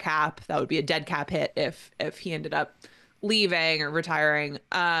against their cap. That would be a dead cap hit if he ended up leaving or retiring.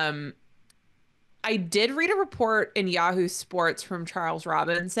 I did read a report in Yahoo Sports from Charles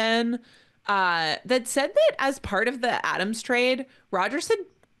Robinson that said that as part of the Adams trade, Rodgers had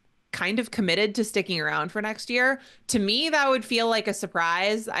kind of committed to sticking around for next year. To me, that would feel like a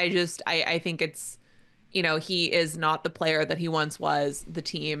surprise. I think it's, he is not the player that he once was. The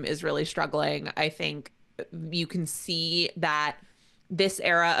team is really struggling. I think you can see that this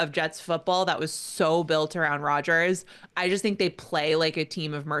era of Jets football that was so built around Rodgers, I just think they play like a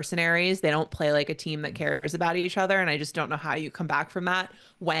team of mercenaries. They don't play like a team that cares about each other. And I just don't know how you come back from that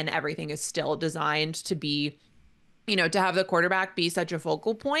when everything is still designed to be to have the quarterback be such a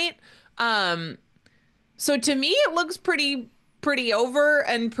focal point. So to me, it looks pretty over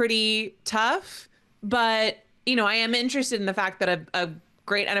and pretty tough. But, I am interested in the fact that a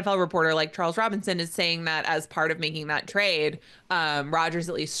great NFL reporter like Charles Robinson is saying that as part of making that trade, Rodgers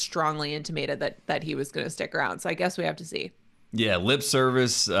at least strongly intimated that he was going to stick around. So I guess we have to see. Yeah, lip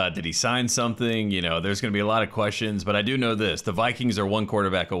service. Did he sign something? There's going to be a lot of questions, but I do know this. The Vikings are one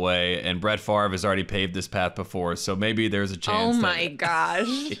quarterback away, and Brett Favre has already paved this path before, so maybe there's a chance gosh.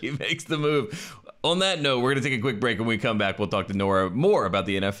 He makes the move. On that note, we're going to take a quick break. When we come back, we'll talk to Nora more about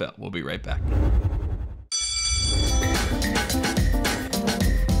the NFL. We'll be right back.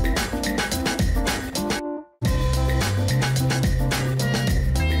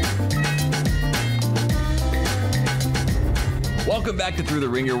 Welcome back to Thru the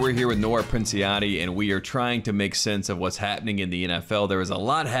Ringer. We're here with Nora Princiotti, and we are trying to make sense of what's happening in the NFL. There is a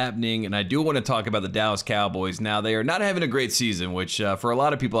lot happening, and I do want to talk about the Dallas Cowboys. Now, they are not having a great season, which for a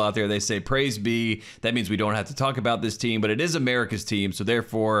lot of people out there, they say, praise be. That means we don't have to talk about this team, but it is America's team, so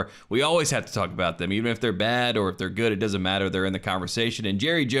therefore, we always have to talk about them. Even if they're bad or if they're good, it doesn't matter. They're in the conversation, and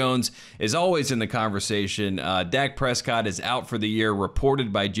Jerry Jones is always in the conversation. Dak Prescott is out for the year,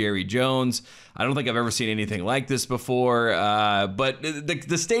 reported by Jerry Jones. I don't think I've ever seen anything like this before, but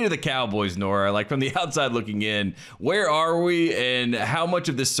the state of the Cowboys, Nora, like from the outside looking in, where are we and how much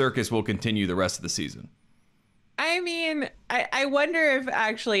of this circus will continue the rest of the season? I mean, I wonder if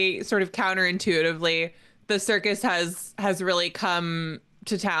actually sort of counterintuitively the circus has really come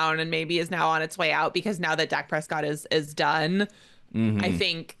to town and maybe is now on its way out, because now that Dak Prescott is done, I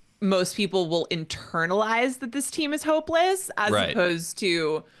think most people will internalize that this team is hopeless as opposed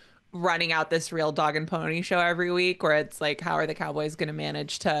to running out this real dog and pony show every week where it's like, how are the Cowboys going to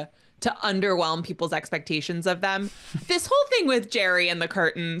manage to underwhelm people's expectations of them? This whole thing with Jerry and the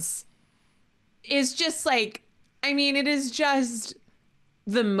curtains is just like, I mean, it is just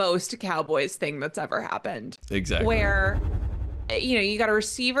the most Cowboys thing that's ever happened. Exactly. Where, you got a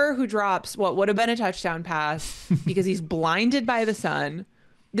receiver who drops what would have been a touchdown pass because he's blinded by the sun.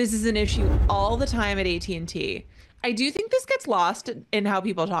 This is an issue all the time at AT&T. I do think this gets lost in how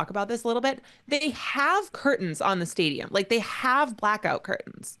people talk about this a little bit. They have curtains on the stadium. Like, they have blackout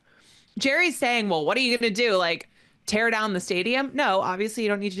curtains. Jerry's saying, well, what are you going to do? Like, tear down the stadium? No, obviously you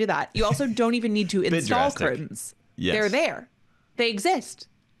don't need to do that. You also don't even need to install curtains. Yes. They're there. They exist.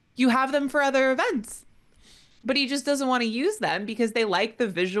 You have them for other events. But he just doesn't want to use them because they like the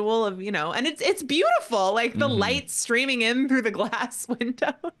visual of, and it's beautiful. Like the light streaming in through the glass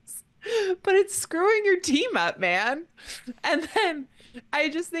windows. But it's screwing your team up, man. And then I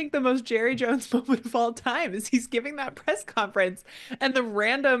just think the most Jerry Jones moment of all time is he's giving that press conference and the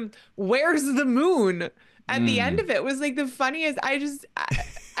random "where's the moon" at the end of it was like the funniest. I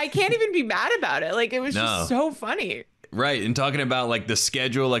can't even be mad about it. Like, it was just so funny. Right, and talking about like the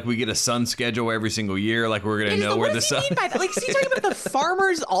schedule, like we get a sun schedule every single year, like we're gonna know where the sun. Mean by that? Like, is he talking about the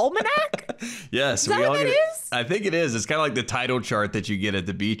Farmer's Almanac? Yes, is that what that is? I think it is. It's kind of like the tidal chart that you get at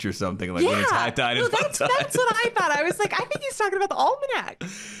the beach or something, like when it's high tide and low tide. That's what I thought. I was like, I think he's talking about the almanac.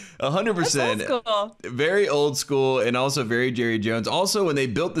 100%. Very old school and also very Jerry Jones. Also, when they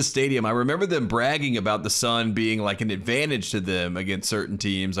built the stadium, I remember them bragging about the sun being like an advantage to them against certain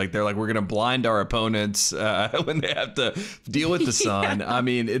teams. Like, they're like, we're going to blind our opponents when they have to deal with the sun. I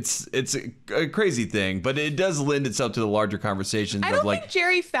mean, it's a crazy thing, but it does lend itself to the larger conversations. I don't think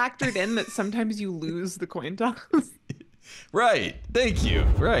Jerry factored in that sometimes you lose the coin toss. Right. Thank you.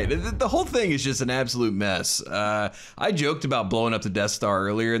 Right. The whole thing is just an absolute mess. I joked about blowing up the Death Star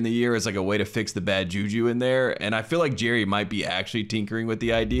earlier in the year as like a way to fix the bad juju in there. And I feel like Jerry might be actually tinkering with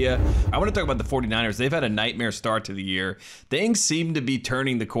the idea. I want to talk about the 49ers. They've had a nightmare start to the year. Things seem to be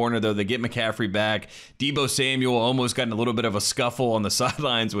turning the corner, though. They get McCaffrey back. Deebo Samuel almost got in a little bit of a scuffle on the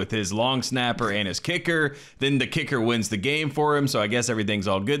sidelines with his long snapper and his kicker. Then the kicker wins the game for him. So I guess everything's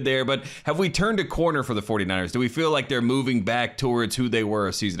all good there. But have we turned a corner for the 49ers? Do we feel like they're moving back towards who they were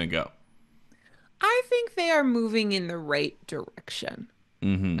a season ago? I think they are moving in the right direction.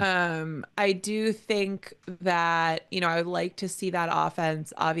 I do think that, I would like to see that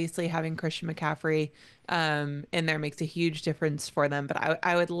offense. Obviously, having Christian McCaffrey in there makes a huge difference for them. But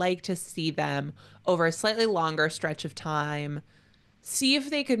I would like to see them over a slightly longer stretch of time, see if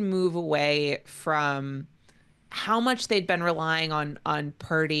they could move away from how much they'd been relying on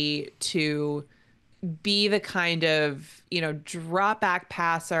Purdy to be the kind of, drop back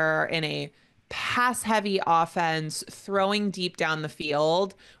passer in a pass heavy offense, throwing deep down the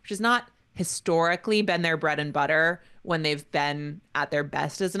field, which has not historically been their bread and butter when they've been at their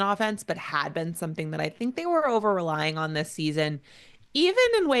best as an offense, but had been something that I think they were over relying on this season. even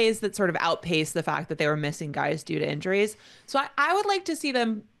in ways that sort of outpace the fact that they were missing guys due to injuries. So I would like to see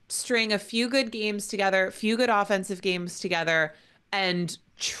them string a few good games together, a few good offensive games together, and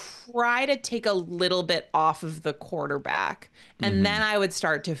try to take a little bit off of the quarterback. And then I would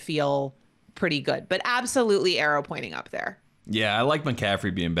start to feel pretty good. But absolutely arrow pointing up there. Yeah, I like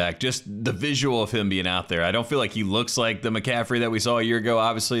McCaffrey being back. Just the visual of him being out there. I don't feel like he looks like the McCaffrey that we saw a year ago.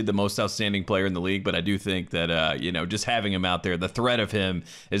 Obviously, the most outstanding player in the league. But I do think that, just having him out there, the threat of him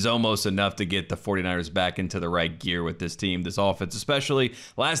is almost enough to get the 49ers back into the right gear with this team, this offense especially.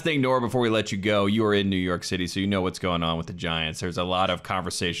 Last thing, Nora, before we let you go, you are in New York City, so you know what's going on with the Giants. There's a lot of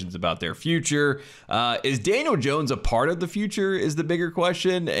conversations about their future. Is Daniel Jones a part of the future is the bigger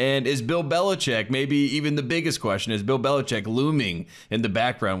question. And is Bill Belichick, maybe even the biggest question, is Bill Belichick looming in the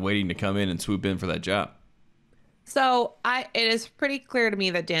background waiting to come in and swoop in for that job? So it is pretty clear to me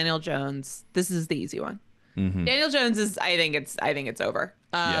that Daniel Jones, this is the easy one. Daniel Jones is, I think it's over.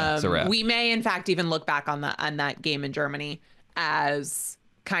 Yeah, it's a wrap. We may in fact even look back on that game in Germany as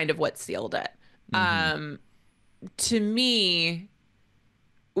kind of what sealed it. To me,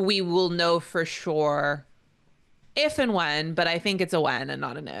 we will know for sure if and when, but I think it's a when and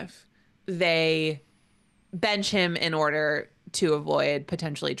not an if, they bench him in order to avoid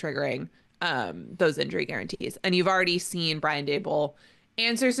potentially triggering those injury guarantees. And you've already seen Brian Daboll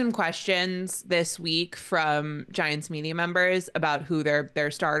answer some questions this week from Giants media members about who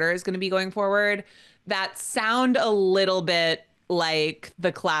their starter is going to be going forward that sound a little bit like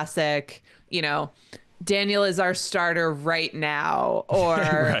the classic, Daniel is our starter right now, or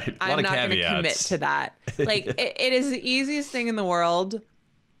right. I'm not going to commit to that. Like it is the easiest thing in the world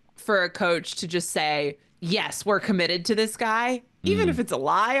for a coach to just say, yes, we're committed to this guy, even if it's a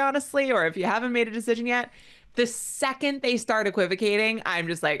lie, honestly, or if you haven't made a decision yet. The second they start equivocating, I'm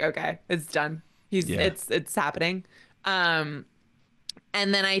just like, okay, it's done. It's happening. And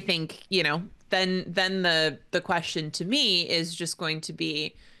then I think, then the question to me is just going to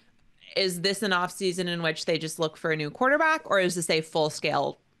be, is this an off season in which they just look for a new quarterback, or is this a full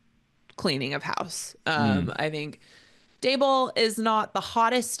scale cleaning of house? I think Daboll is not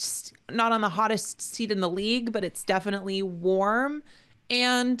on the hottest seat in the league, but it's definitely warm.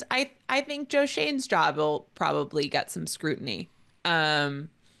 And I think Joe Shane's job will probably get some scrutiny. So,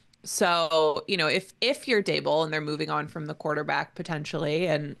 if you're Daboll and they're moving on from the quarterback potentially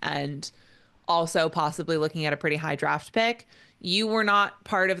and also possibly looking at a pretty high draft pick, you were not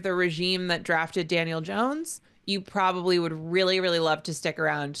part of the regime that drafted Daniel Jones. You probably would really, really love to stick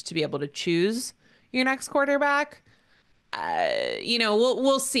around to be able to choose your next quarterback.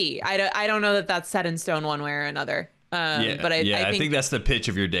 We'll see. I don't know that that's set in stone one way or another. But I think that's the pitch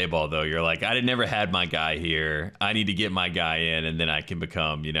of your Daboll, though. You're like, I never had my guy here. I need to get my guy in, and then I can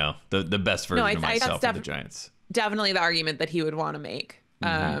become, the best version of myself for the Giants. Definitely the argument that he would want to make.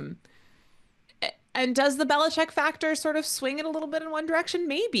 And does the Belichick factor sort of swing it a little bit in one direction?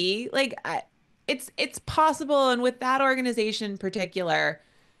 Maybe. Like, it's possible, and with that organization in particular,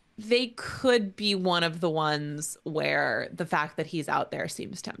 they could be one of the ones where the fact that he's out there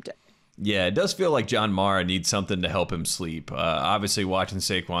seems tempting. Yeah, it does feel like John Mara needs something to help him sleep. Obviously, watching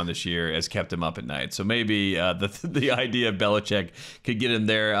Saquon this year has kept him up at night. So maybe the idea of Belichick could get him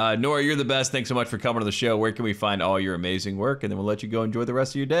there. Nora, you're the best. Thanks so much for coming to the show. Where can we find all your amazing work? And then we'll let you go enjoy the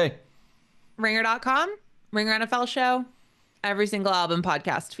rest of your day. Ringer.com, Ringer NFL Show, every single album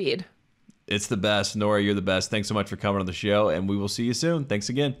podcast feed. It's the best. Nora, you're the best. Thanks so much for coming on the show, and we will see you soon. Thanks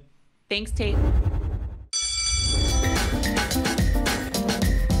again. Thanks, Tate.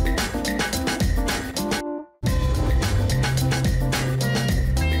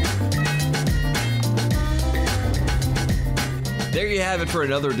 There you have it for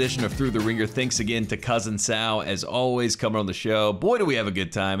another edition of Thru the Ringer. Thanks again to Cousin Sal, as always, coming on the show. Boy, do we have a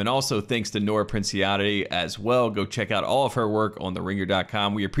good time. And also thanks to Nora Princiotti as well. Go check out all of her work on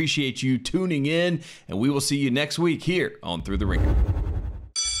theringer.com. We appreciate you tuning in, and we will see you next week here on Thru the Ringer.